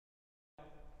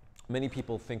many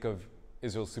people think of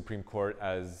Israel's Supreme Court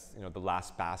as the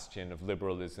last bastion of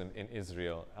liberalism in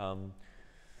Israel.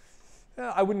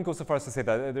 I wouldn't go so far as to say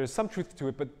that. There's some truth to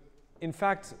it, but in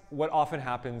fact, what often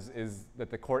happens is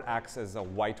that the court acts as a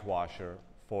whitewasher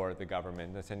for the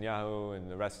government. Netanyahu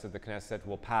and the rest of the Knesset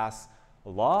will pass a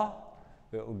law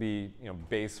that will be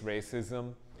base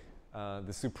racism.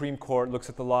 The Supreme Court looks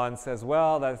at the law and says,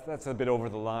 well, that's a bit over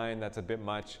the line, that's a bit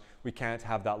much. We can't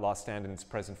have that law stand in its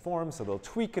present form, so they'll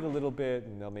tweak it a little bit,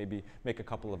 and they'll maybe make a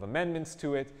couple of amendments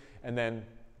to it. And then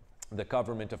the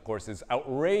government, of course, is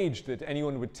outraged that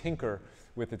anyone would tinker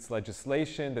with its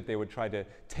legislation, that they would try to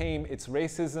tame its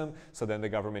racism. So then the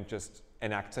government just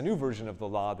enacts a new version of the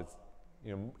law that's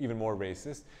even more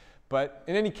racist. But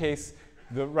in any case,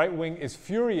 the right wing is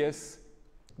furious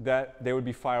that they would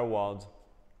be firewalled,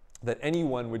 that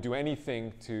anyone would do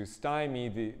anything to stymie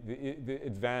the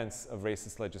advance of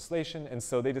racist legislation. And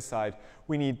so they decide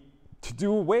we need to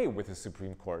do away with the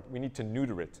Supreme Court. We need to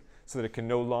neuter it so that it can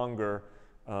no longer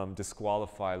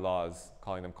disqualify laws,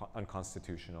 calling them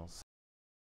unconstitutional.